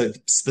creative. So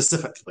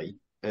specifically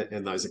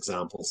in those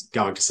examples,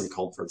 going to some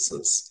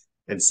conferences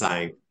and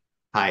saying,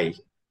 hey,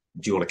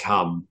 do you want to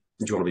come?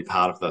 Do you want to be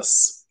part of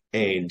this?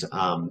 And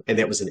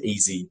that was an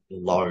easy,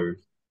 low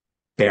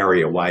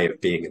barrier way of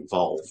being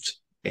involved.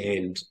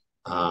 And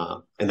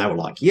they were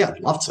like, yeah, I'd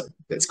love to.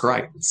 That's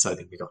great. And so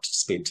then we got to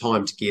spend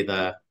time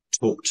together,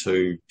 talk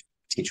to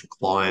potential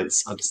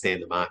clients,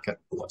 understand the market,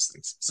 all those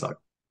things. So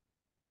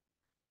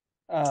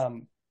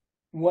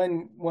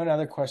one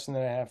other question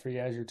that I have for you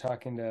as you're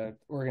talking to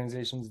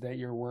organizations that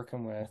you're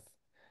working with,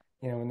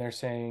 when they're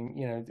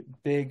saying,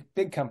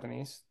 big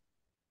companies,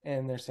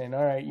 and they're saying,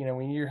 all right,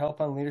 we need your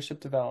help on leadership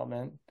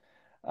development.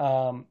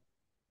 How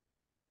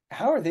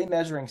are they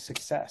measuring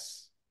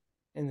success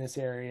in this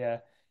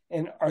area?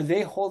 And are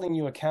they holding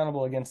you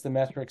accountable against the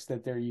metrics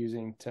that they're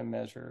using to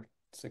measure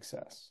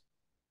success?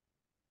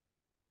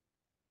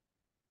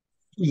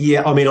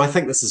 yeah, I mean, I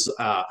think this is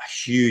a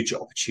huge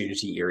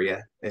opportunity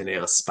area in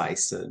our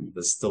space, and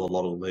there's still a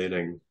lot of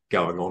learning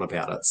going on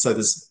about it. So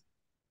there's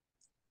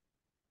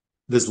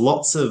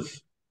lots of,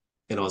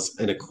 and I was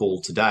in a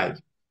call today,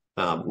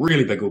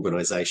 really big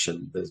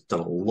organization that's done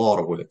a lot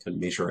of work in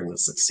measuring the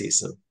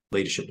success of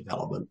leadership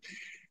development.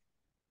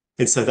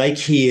 And so they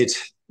cared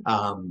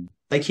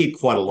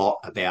quite a lot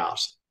about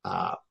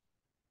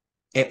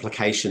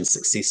application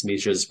success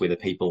measures, whether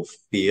people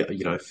feel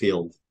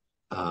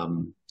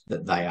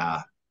that they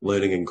are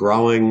learning and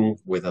growing,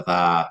 whether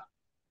they're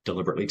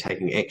deliberately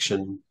taking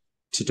action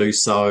to do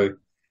so.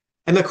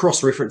 And they're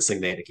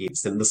cross-referencing that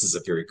against, and this is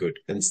a very good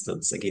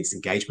instance, against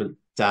engagement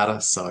data.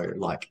 So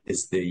like,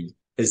 is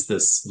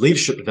this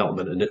leadership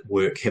development and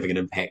work having an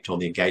impact on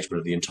the engagement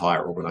of the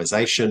entire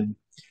organization?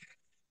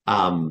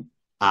 Are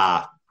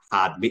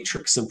hard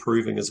metrics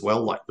improving as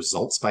well, like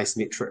results-based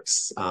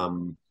metrics?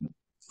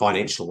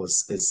 Financial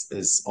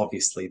is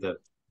obviously the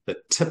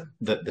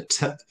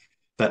tip,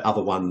 but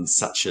other ones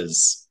such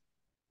as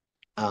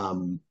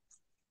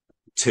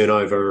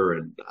turnover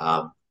and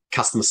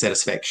customer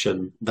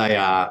satisfaction,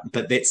 but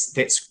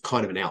that's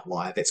kind of an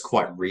outlier. That's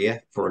quite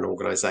rare for an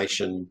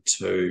organization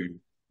to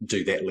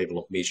do that level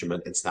of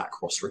measurement and start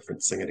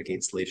cross-referencing it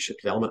against leadership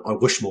development. I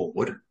wish more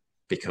would,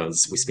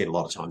 because we spend a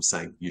lot of time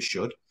saying you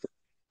should.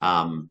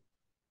 But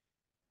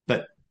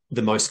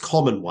the most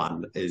common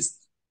one is,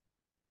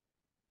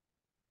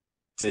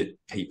 did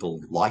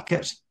people like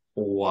it,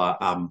 or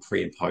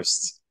pre and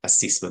post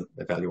assessment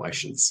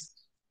evaluations.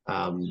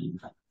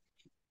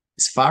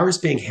 As far as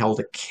being held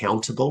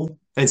accountable,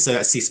 and so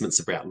assessments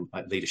about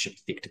like leadership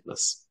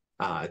effectiveness,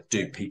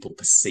 do people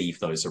perceive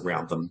those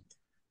around them?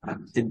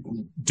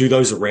 Do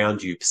those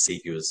around you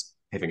perceive you as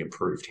having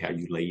improved how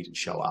you lead and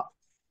show up?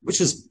 Which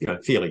is,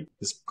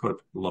 there's kind of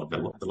a lot of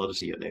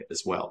validity in that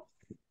as well.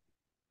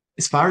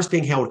 As far as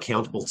being held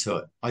accountable to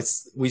it,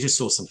 we just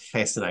saw some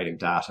fascinating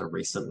data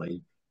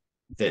recently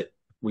that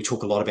we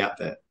talk a lot about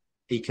the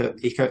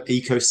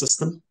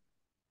ecosystem.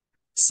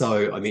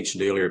 So I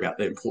mentioned earlier about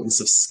the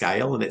importance of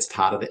scale, and that's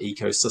part of the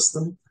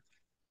ecosystem.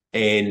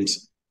 And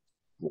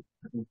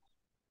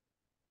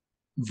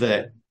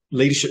the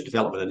leadership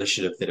development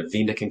initiative that a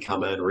vendor can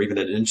come in, or even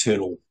an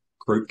internal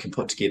group can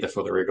put together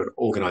for their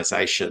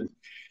organization,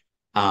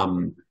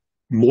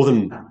 more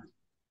than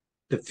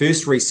the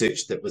first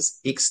research that was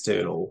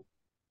external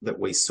that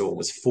we saw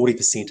was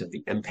 40% of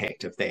the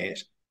impact of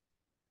that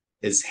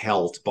is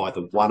held by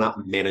the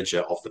one-up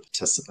manager of the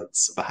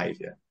participants'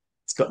 behavior.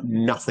 It's got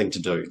nothing to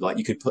do. Like,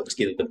 you could put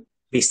together the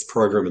best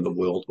program in the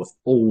world with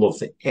all of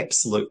the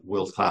absolute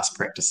world-class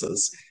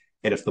practices,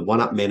 and if the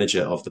one-up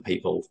manager of the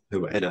people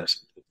who are in it are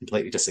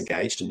completely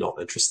disengaged and not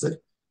interested,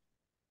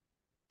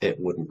 it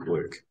wouldn't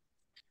work.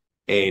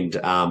 And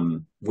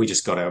we've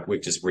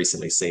just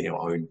recently seen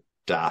our own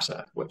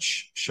data,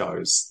 which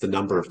shows the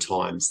number of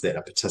times that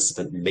a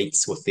participant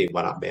meets with their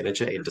one-up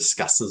manager and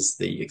discusses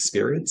the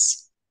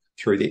experience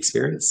through the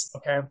experience.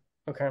 Okay.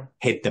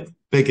 Had the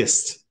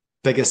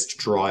biggest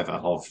driver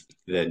of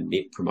the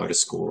net promoter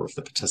score of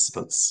the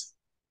participants'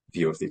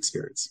 view of the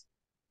experience.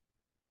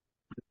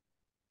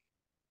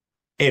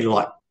 And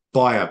like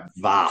by a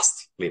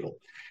vast level.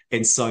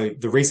 And so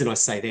the reason I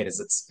say that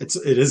is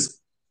it is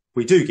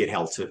we do get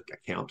held to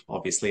account,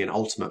 obviously, and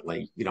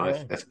ultimately,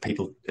 if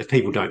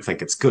people don't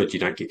think it's good, you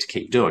don't get to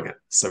keep doing it.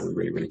 So we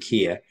really, really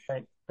care.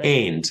 Right.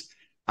 And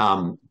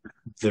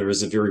there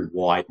is a very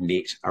wide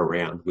net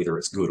around whether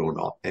it's good or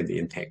not, and the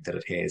impact that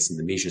it has, and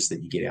the measures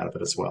that you get out of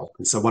it as well.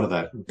 And so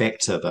back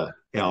to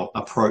our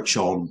approach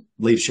on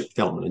leadership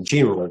development in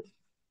general,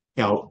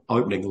 our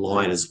opening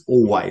line is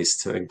always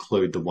to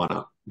include the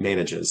one-up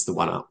managers, the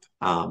one-up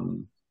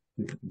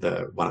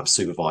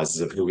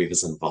supervisors of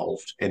whoever's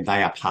involved, and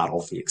they are part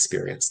of the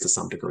experience to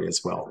some degree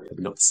as well.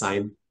 Maybe not the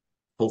same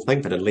whole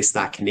thing, but unless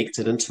they're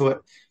connected into it,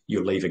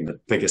 you're leaving the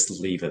biggest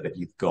lever that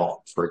you've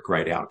got for a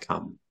great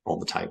outcome on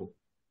the table.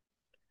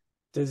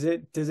 Does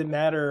it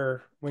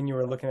matter when you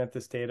were looking at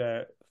this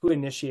data who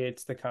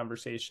initiates the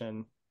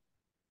conversation,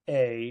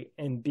 A,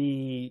 and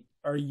B,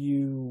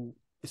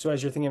 so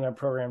as you're thinking about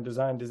program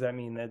design, does that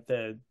mean that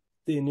the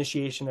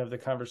initiation of the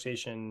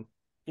conversation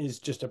is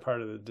just a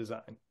part of the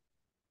design?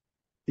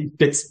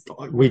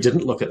 We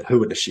didn't look at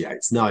who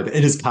initiates, no, but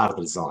it is part of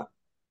the design.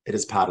 It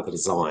is part of the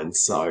design.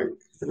 So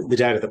the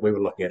data that we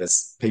were looking at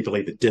is people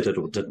either did it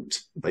or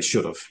didn't. They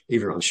should have.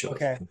 Everyone should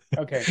have.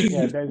 Okay.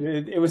 Yeah,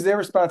 it was their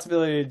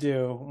responsibility to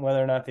do.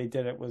 Whether or not they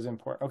did it was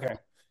important. Okay,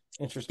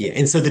 interesting. Yeah,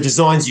 and so the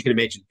designs, you can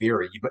imagine,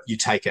 vary. You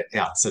take it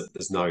out, so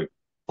there's no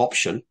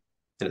option,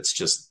 and it's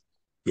just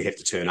you have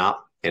to turn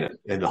up, and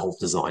the whole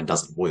design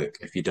doesn't work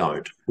if you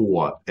don't.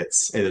 Or and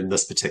in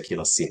this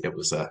particular set, it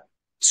was a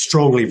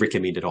strongly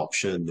recommended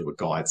option. There were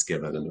guides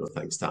given and there were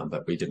things done,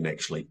 but we didn't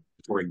actually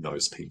bring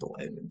those people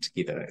in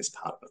together as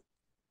part of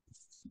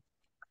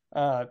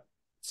it.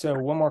 So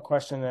one more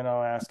question, then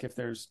I'll ask if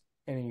there's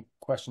any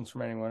questions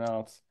from anyone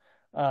else.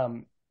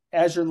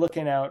 As you're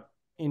looking out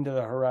into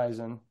the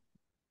horizon,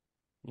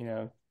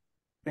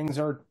 things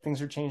are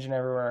changing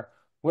everywhere.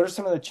 What are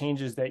some of the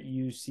changes that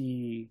you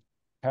see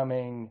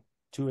coming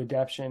to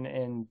Adeption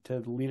and to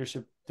the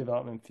leadership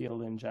development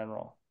field in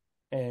general?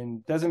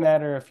 And doesn't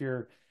matter if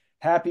you're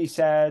happy,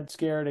 sad,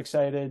 scared,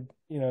 excited,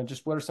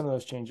 just what are some of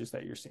those changes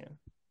that you're seeing?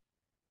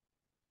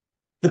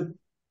 The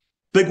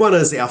big one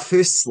is our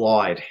first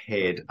slide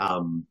had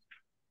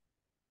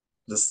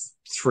this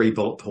 3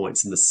 bullet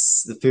points, and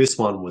the first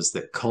one was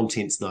that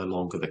content's no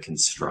longer the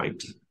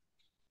constraint.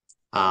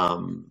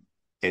 And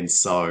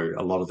so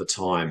a lot of the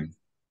time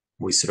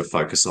we sort of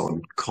focus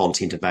on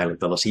content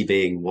availability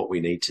being what we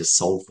need to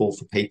solve for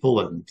people,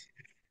 and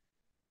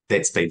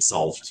that's been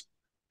solved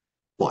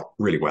like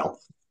really well.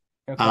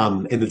 Okay.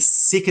 And the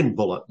second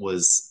bullet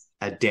was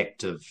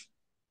adaptive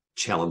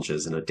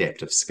challenges and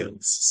adaptive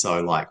skills.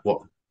 So like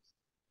what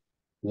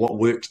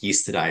worked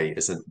yesterday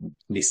isn't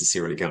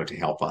necessarily going to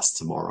help us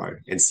tomorrow.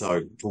 And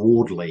so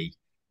broadly,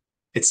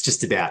 it's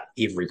just about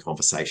every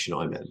conversation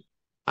I'm in.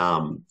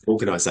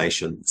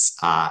 Organizations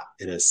are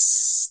in a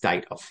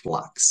state of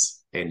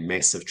flux and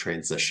massive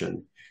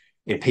transition,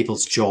 and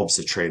people's jobs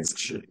are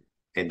transitioning,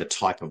 and the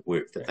type of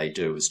work that they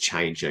do is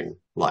changing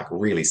like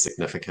really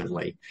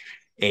significantly.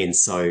 And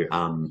so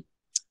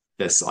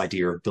this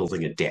idea of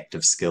building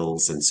adaptive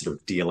skills and sort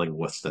of dealing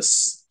with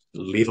this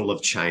level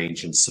of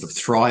change and sort of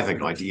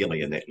thriving ideally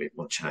in that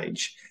level of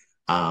change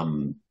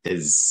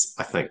is,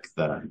 I think,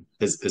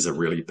 is a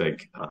really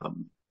big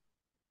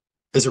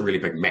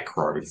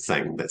macro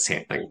thing that's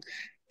happening,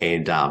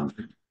 and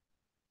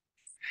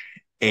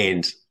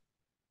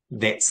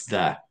that's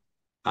the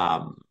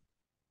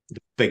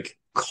big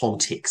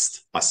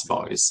context, I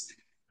suppose,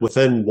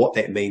 within what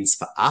that means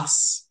for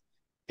us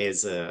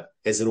as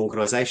an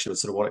organization.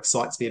 It's sort of what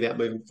excites me about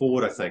moving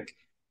forward. I think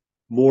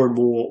more and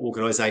more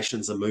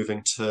organizations are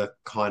moving to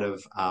kind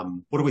of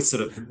was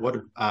in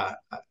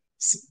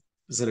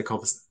a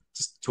conference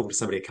just talking to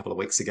somebody a couple of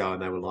weeks ago,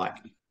 and they were like,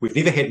 we've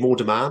never had more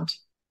demand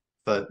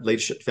for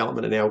leadership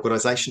development in our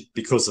organization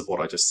because of what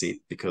I just said,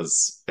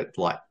 because it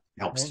like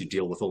helps you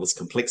deal with all this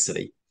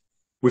complexity.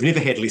 We've never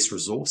had less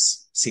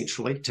resource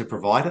essentially to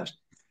provide it.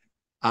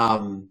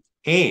 And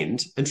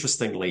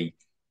interestingly,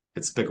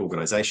 it's a big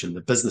organization.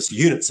 The business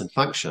units and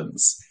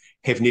functions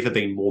have never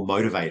been more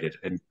motivated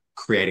in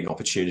creating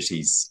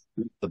opportunities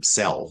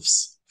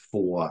themselves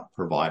for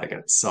providing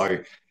it. So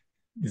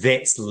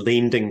that's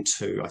lending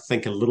to, I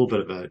think, a little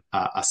bit of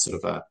a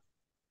sort of a,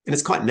 and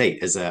it's quite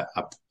neat as a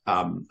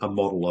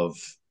model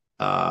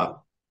of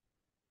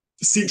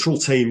central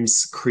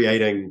teams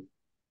creating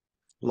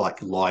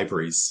like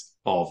libraries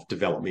of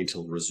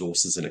developmental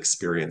resources and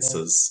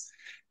experiences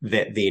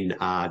that then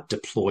are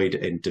deployed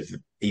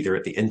either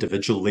at the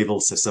individual level,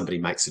 so somebody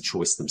makes a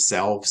choice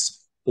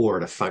themselves, or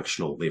at a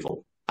functional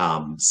level.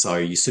 So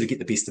you sort of get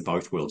the best of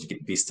both worlds. You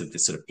get the best of the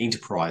sort of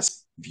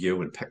enterprise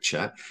view and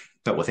picture,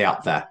 but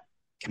without the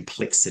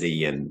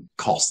complexity and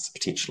cost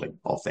potentially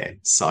of that.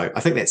 So I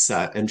think that's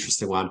an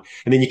interesting one.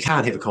 And then you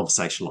can't have a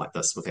conversation like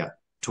this without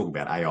talking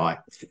about AI.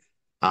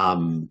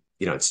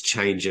 It's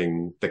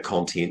changing the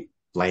content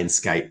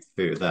landscape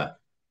further,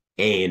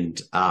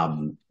 and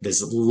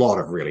there's a lot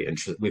of really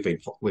interest. We've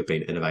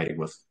been innovating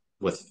with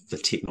the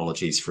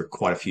technologies for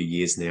quite a few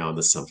years now, and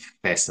there's some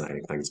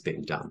fascinating things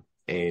being done.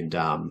 And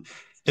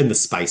in the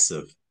space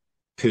of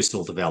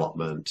personal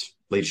development,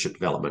 leadership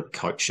development,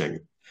 coaching,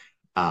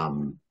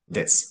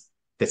 that's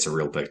a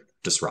real big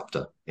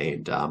disruptor,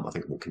 and I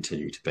think it will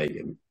continue to be.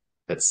 And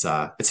it's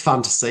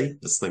fun to see.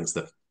 There's things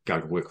that go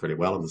to work really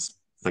well, and there's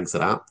things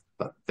that aren't.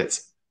 But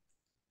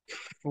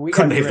we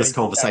couldn't have this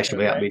conversation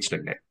without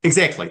mentioning that.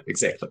 Exactly.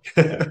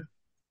 Yeah.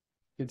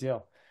 Good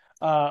deal.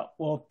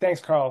 Well,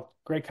 thanks, Carl.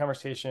 Great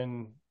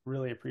conversation.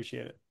 Really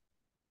appreciate it.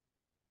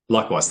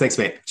 Likewise. Thanks,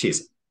 Matt.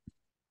 Cheers.